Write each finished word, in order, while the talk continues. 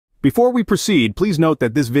Before we proceed, please note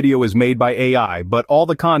that this video is made by AI, but all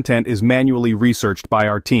the content is manually researched by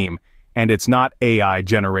our team, and it's not AI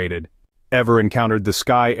generated. Ever encountered the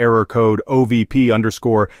Sky error code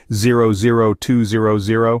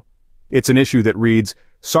OVP_00200? It's an issue that reads,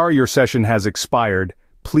 "Sorry, your session has expired.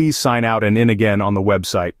 Please sign out and in again on the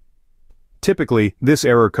website." Typically, this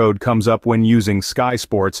error code comes up when using Sky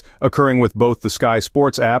Sports, occurring with both the Sky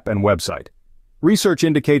Sports app and website. Research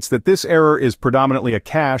indicates that this error is predominantly a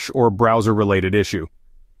cache or browser-related issue.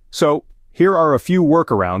 So, here are a few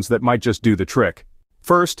workarounds that might just do the trick.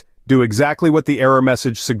 First, do exactly what the error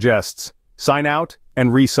message suggests. Sign out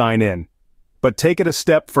and re-sign in. But take it a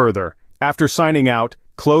step further. After signing out,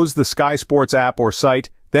 close the Sky Sports app or site,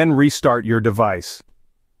 then restart your device.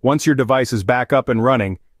 Once your device is back up and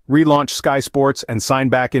running, relaunch Sky Sports and sign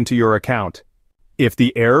back into your account. If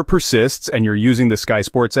the error persists and you're using the Sky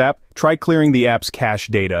Sports app, try clearing the app's cache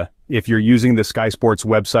data. If you're using the Sky Sports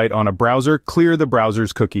website on a browser, clear the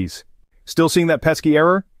browser's cookies. Still seeing that pesky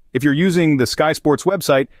error? If you're using the Sky Sports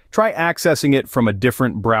website, try accessing it from a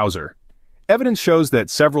different browser. Evidence shows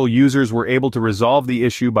that several users were able to resolve the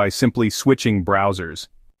issue by simply switching browsers.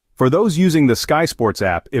 For those using the Sky Sports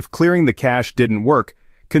app, if clearing the cache didn't work,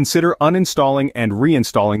 consider uninstalling and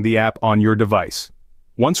reinstalling the app on your device.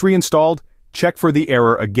 Once reinstalled, check for the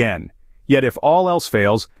error again. Yet if all else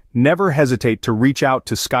fails, never hesitate to reach out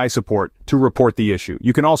to Sky Support to report the issue.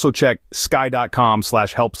 You can also check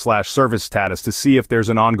sky.com/help/service status to see if there's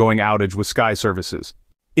an ongoing outage with Sky services.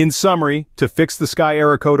 In summary, to fix the Sky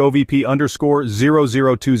error code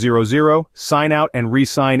OVP_00200, sign out and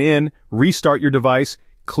re-sign in, restart your device,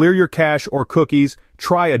 clear your cache or cookies,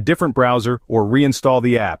 try a different browser, or reinstall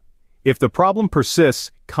the app. If the problem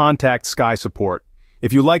persists, contact Sky Support.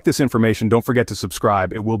 If you like this information, don't forget to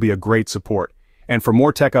subscribe. It will be a great support. And for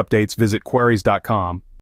more tech updates, visit Quaries.com.